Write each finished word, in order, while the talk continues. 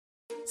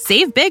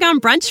Save big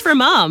on brunch for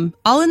mom,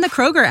 all in the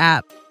Kroger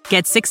app.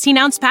 Get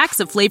 16-ounce packs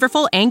of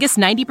flavorful Angus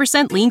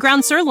 90% lean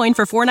ground sirloin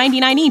for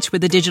 $4.99 each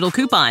with a digital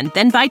coupon.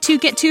 Then buy 2,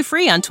 get 2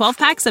 free on 12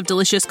 packs of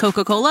delicious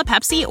Coca-Cola,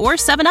 Pepsi, or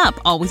 7-Up,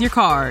 all with your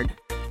card.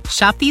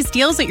 Shop these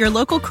deals at your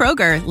local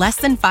Kroger, less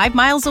than 5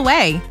 miles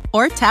away.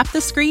 Or tap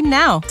the screen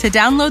now to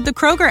download the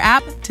Kroger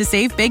app to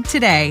save big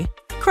today.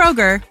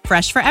 Kroger,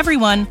 fresh for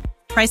everyone.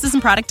 Prices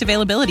and product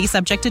availability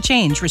subject to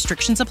change.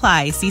 Restrictions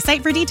apply. See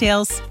site for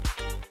details.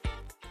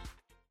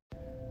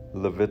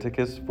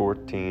 Leviticus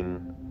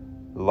 14.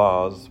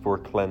 Laws for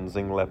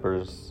cleansing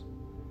lepers.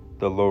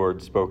 The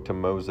Lord spoke to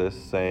Moses,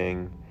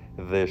 saying,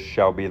 This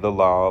shall be the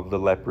law of the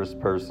leprous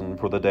person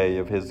for the day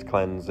of his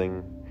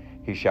cleansing.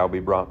 He shall be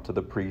brought to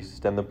the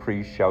priest, and the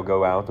priest shall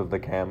go out of the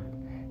camp,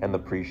 and the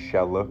priest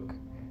shall look.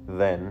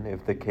 Then,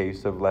 if the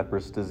case of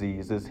leprous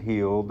disease is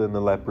healed in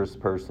the leprous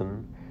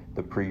person,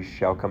 the priest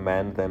shall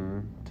command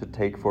them to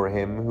take for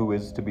him who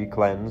is to be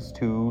cleansed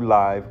 2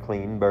 live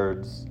clean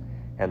birds,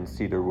 and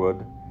cedar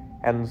wood,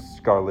 and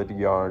scarlet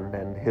yarn,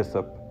 and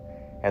hyssop.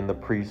 And the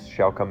priest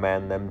shall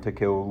command them to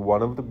kill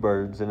one of the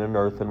birds in an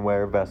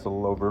earthenware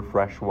vessel over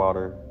fresh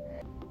water.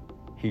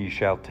 He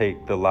shall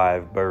take the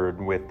live bird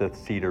with the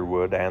cedar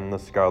wood and the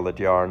scarlet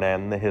yarn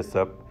and the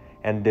hyssop,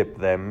 and dip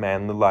them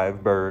and the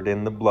live bird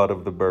in the blood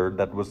of the bird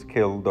that was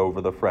killed over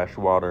the fresh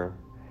water.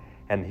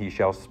 And he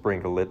shall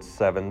sprinkle it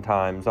 7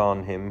 times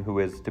on him who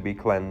is to be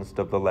cleansed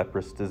of the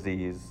leprous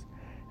disease.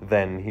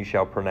 Then he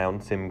shall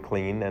pronounce him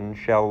clean, and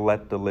shall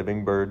let the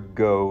living bird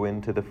go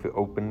into the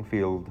open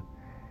field.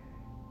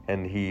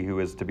 And he who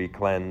is to be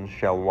cleansed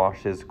shall wash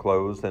his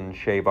clothes, and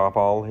shave off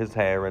all his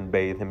hair, and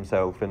bathe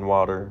himself in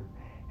water,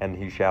 and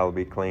he shall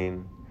be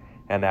clean.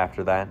 And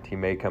after that he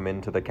may come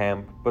into the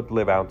camp, but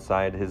live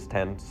outside his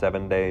tent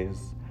 7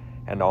 days.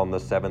 And on the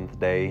 7th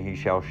day he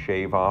shall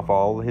shave off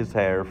all his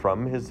hair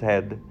from his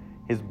head,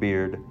 his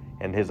beard,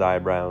 and his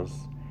eyebrows.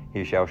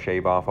 He shall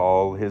shave off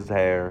all his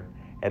hair,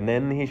 and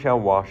then he shall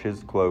wash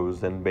his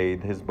clothes, and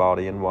bathe his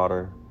body in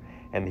water,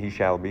 and he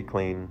shall be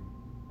clean.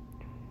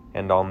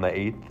 And on the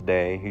 8th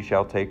day he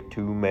shall take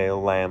 2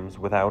 male lambs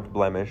without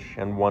blemish,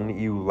 and 1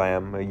 ewe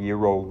lamb a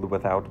year old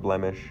without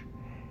blemish,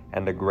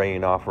 and a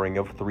grain offering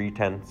of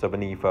 3/10 of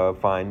an ephah of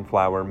fine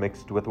flour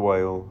mixed with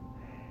oil,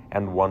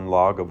 and 1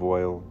 log of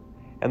oil.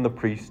 And the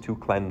priest who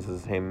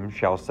cleanses him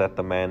shall set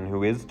the man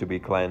who is to be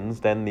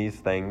cleansed and these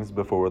things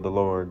before the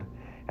Lord,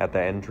 at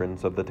the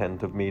entrance of the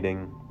tent of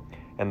meeting.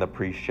 And the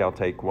priest shall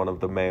take 1 of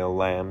the male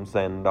lambs,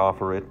 and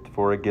offer it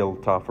for a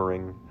guilt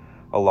offering,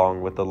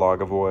 along with the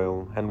log of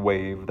oil, and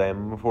wave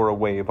them for a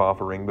wave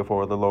offering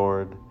before the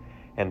Lord.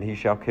 And he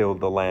shall kill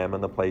the lamb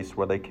in the place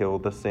where they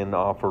killed the sin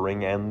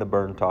offering and the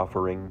burnt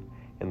offering,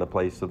 in the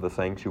place of the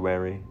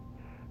sanctuary.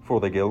 For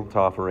the guilt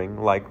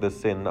offering, like the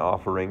sin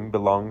offering,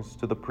 belongs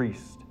to the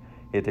priest.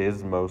 It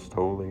is most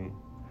holy.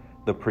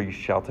 The priest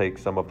shall take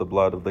some of the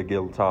blood of the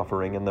guilt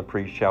offering, and the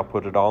priest shall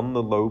put it on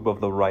the lobe of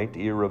the right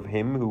ear of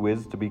him who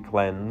is to be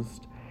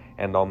cleansed,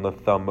 and on the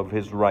thumb of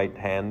his right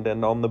hand,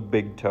 and on the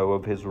big toe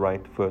of his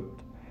right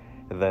foot.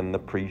 Then the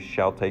priest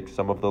shall take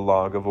some of the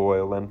log of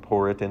oil, and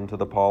pour it into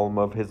the palm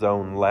of his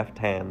own left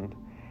hand,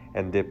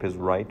 and dip his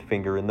right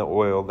finger in the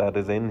oil that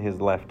is in his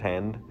left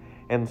hand,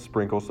 and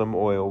sprinkle some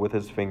oil with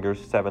his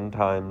fingers 7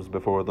 times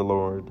before the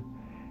Lord.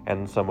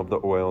 And some of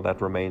the oil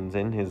that remains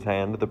in his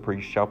hand the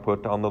priest shall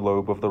put on the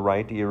lobe of the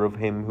right ear of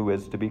him who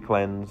is to be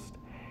cleansed,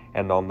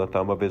 and on the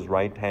thumb of his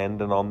right hand,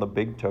 and on the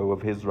big toe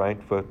of his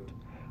right foot,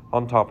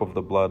 on top of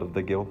the blood of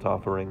the guilt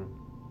offering.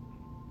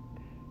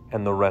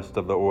 And the rest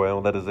of the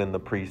oil that is in the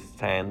priest's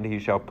hand he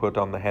shall put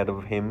on the head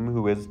of him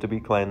who is to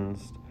be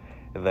cleansed.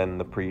 Then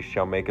the priest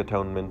shall make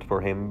atonement for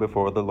him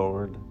before the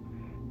Lord.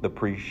 The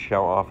priest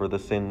shall offer the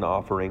sin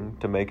offering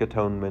to make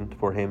atonement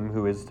for him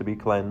who is to be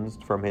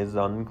cleansed from his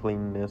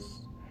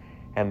uncleanness.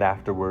 And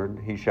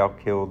afterward he shall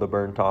kill the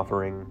burnt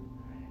offering.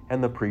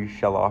 And the priest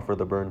shall offer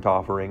the burnt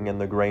offering and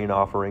the grain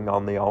offering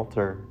on the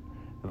altar.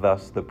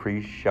 Thus the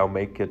priest shall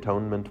make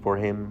atonement for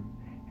him,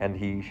 and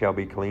he shall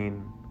be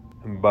clean.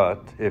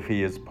 But if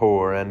he is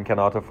poor and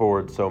cannot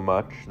afford so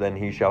much, then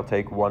he shall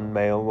take 1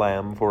 male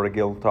lamb for a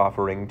guilt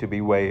offering to be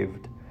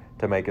waved,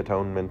 to make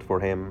atonement for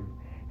him,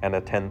 and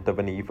 1/10 of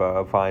an ephah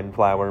of fine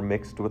flour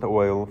mixed with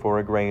oil for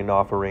a grain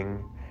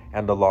offering,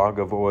 and a log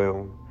of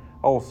oil.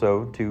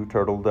 Also 2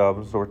 turtle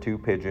doves or 2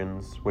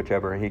 pigeons,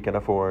 whichever he can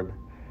afford.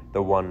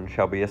 The one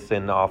shall be a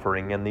sin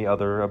offering, and the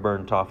other a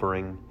burnt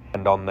offering.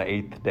 And on the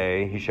 8th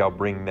day he shall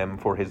bring them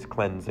for his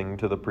cleansing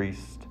to the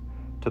priest,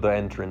 to the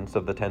entrance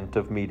of the tent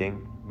of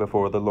meeting,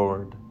 before the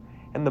Lord.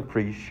 And the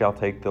priest shall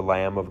take the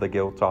lamb of the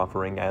guilt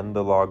offering and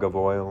the log of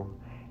oil,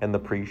 and the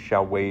priest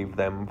shall wave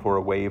them for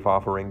a wave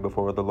offering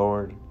before the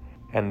Lord.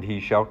 And he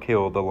shall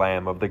kill the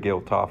lamb of the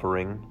guilt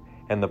offering,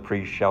 and the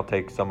priest shall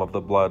take some of the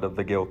blood of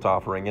the guilt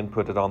offering, and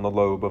put it on the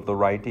lobe of the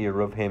right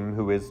ear of him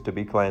who is to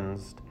be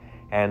cleansed,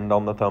 and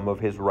on the thumb of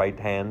his right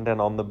hand,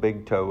 and on the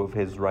big toe of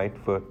his right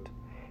foot.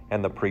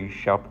 And the priest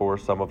shall pour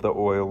some of the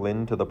oil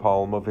into the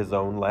palm of his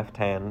own left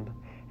hand,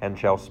 and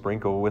shall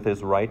sprinkle with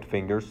his right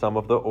finger some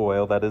of the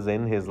oil that is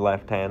in his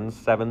left hand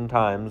 7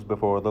 times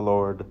before the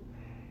Lord.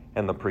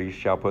 And the priest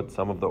shall put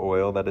some of the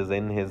oil that is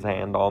in his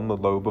hand on the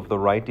lobe of the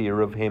right ear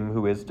of him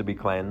who is to be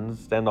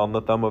cleansed, and on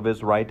the thumb of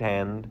his right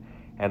hand,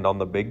 and on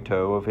the big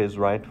toe of his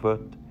right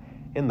foot,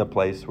 in the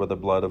place where the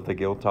blood of the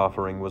guilt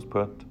offering was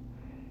put.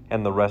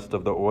 And the rest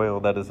of the oil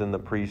that is in the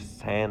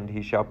priest's hand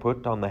he shall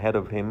put on the head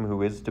of him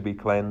who is to be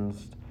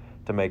cleansed,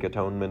 to make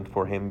atonement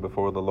for him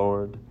before the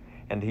Lord.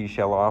 And he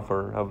shall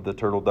offer of the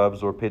turtle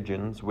doves or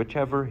pigeons,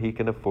 whichever he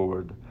can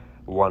afford,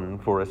 one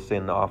for a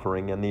sin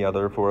offering and the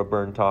other for a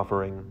burnt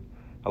offering,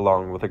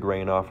 along with a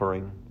grain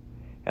offering.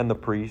 And the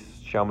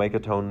priest shall make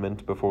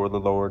atonement before the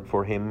Lord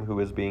for him who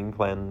is being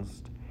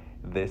cleansed.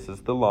 This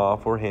is the law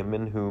for him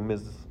in whom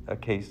is a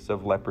case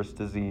of leprous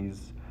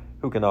disease,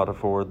 who cannot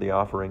afford the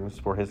offerings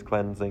for his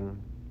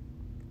cleansing.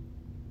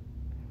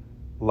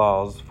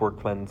 Laws for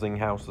cleansing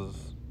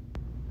houses.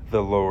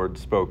 The Lord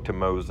spoke to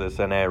Moses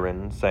and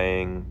Aaron,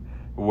 saying,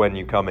 When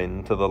you come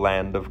into the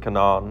land of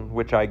Canaan,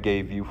 which I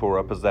gave you for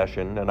a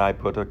possession, and I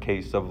put a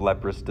case of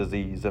leprous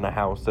disease in a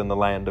house in the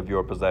land of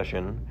your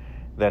possession,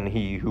 then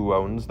he who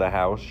owns the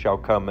house shall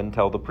come and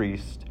tell the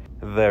priest,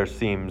 There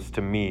seems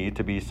to me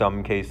to be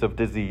some case of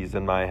disease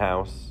in my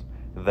house.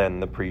 Then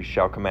the priest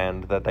shall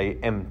command that they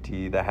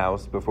empty the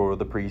house before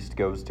the priest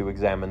goes to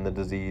examine the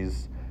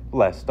disease,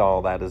 lest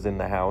all that is in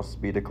the house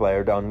be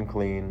declared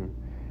unclean.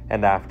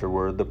 And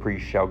afterward the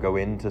priest shall go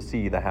in to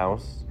see the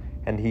house,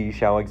 and he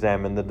shall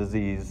examine the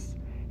disease.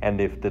 And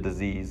if the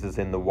disease is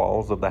in the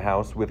walls of the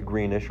house with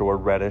greenish or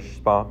reddish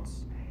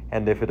spots,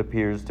 and if it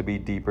appears to be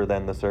deeper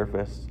than the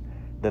surface,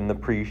 then the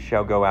priest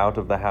shall go out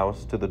of the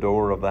house to the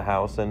door of the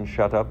house and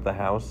shut up the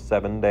house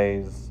 7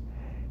 days.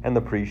 And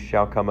the priest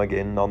shall come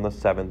again on the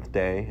 7th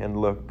day and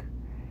look.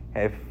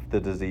 If the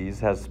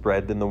disease has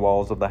spread in the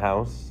walls of the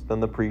house,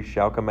 then the priest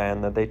shall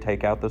command that they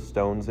take out the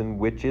stones in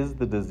which is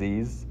the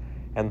disease,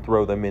 and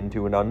throw them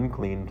into an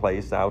unclean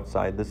place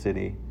outside the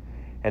city.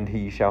 And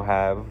he shall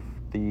have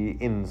the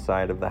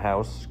inside of the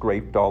house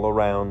scraped all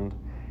around,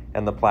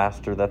 and the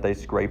plaster that they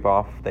scrape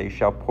off they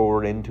shall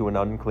pour into an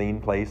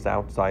unclean place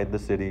outside the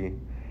city.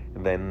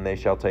 Then they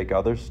shall take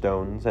other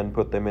stones and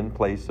put them in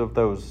place of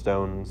those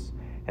stones,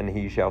 and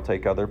he shall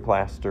take other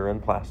plaster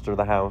and plaster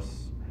the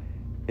house.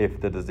 If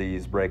the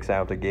disease breaks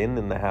out again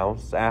in the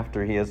house,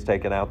 after he has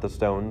taken out the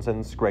stones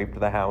and scraped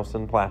the house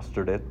and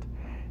plastered it,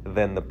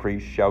 then the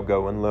priest shall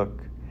go and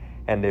look.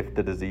 And if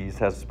the disease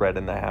has spread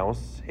in the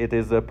house, it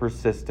is a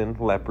persistent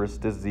leprous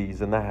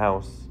disease in the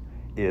house.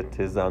 It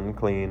is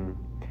unclean.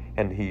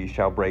 And he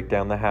shall break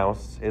down the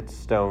house, its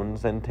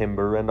stones and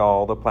timber and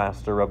all the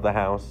plaster of the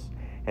house,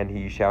 and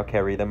he shall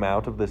carry them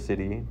out of the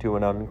city to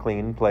an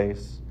unclean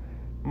place.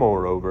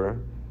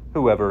 Moreover,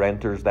 whoever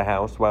enters the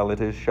house while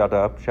it is shut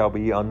up shall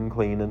be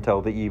unclean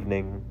until the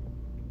evening.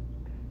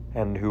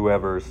 And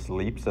whoever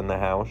sleeps in the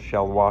house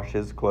shall wash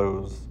his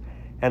clothes,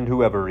 and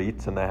whoever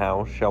eats in the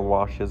house shall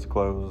wash his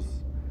clothes.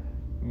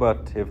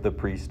 But if the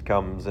priest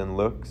comes and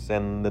looks,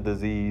 and the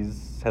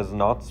disease has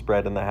not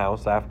spread in the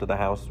house after the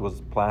house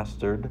was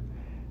plastered,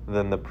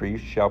 then the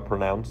priest shall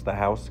pronounce the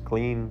house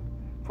clean,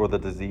 for the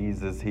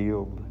disease is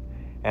healed.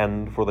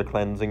 And for the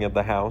cleansing of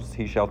the house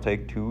he shall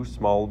take 2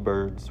 small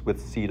birds with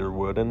cedar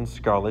wood and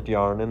scarlet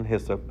yarn and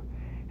hyssop,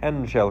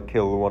 and shall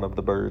kill one of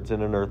the birds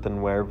in an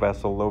earthenware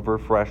vessel over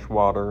fresh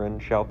water,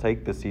 and shall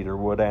take the cedar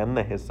wood and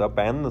the hyssop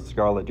and the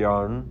scarlet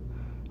yarn,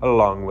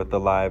 along with the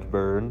live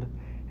bird,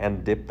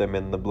 and dip them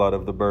in the blood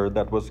of the bird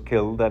that was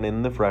killed and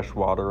in the fresh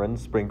water, and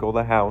sprinkle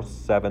the house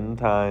 7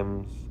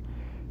 times.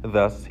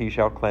 Thus he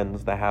shall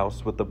cleanse the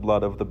house with the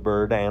blood of the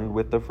bird and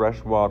with the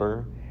fresh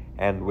water,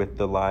 and with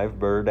the live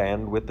bird,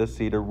 and with the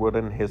cedar wood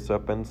and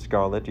hyssop and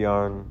scarlet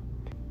yarn.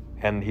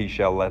 And he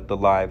shall let the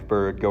live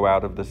bird go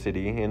out of the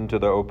city into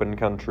the open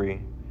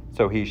country.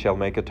 So he shall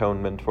make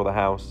atonement for the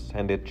house,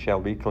 and it shall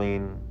be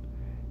clean.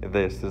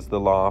 This is the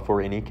law for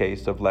any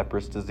case of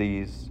leprous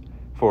disease,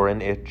 for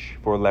an itch,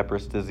 for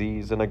leprous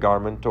disease in a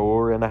garment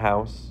or in a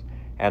house,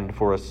 and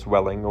for a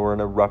swelling or an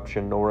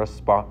eruption or a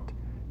spot,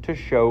 to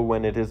show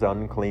when it is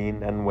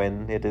unclean and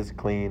when it is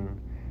clean.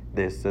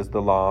 This is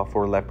the law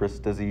for leprous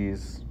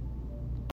disease.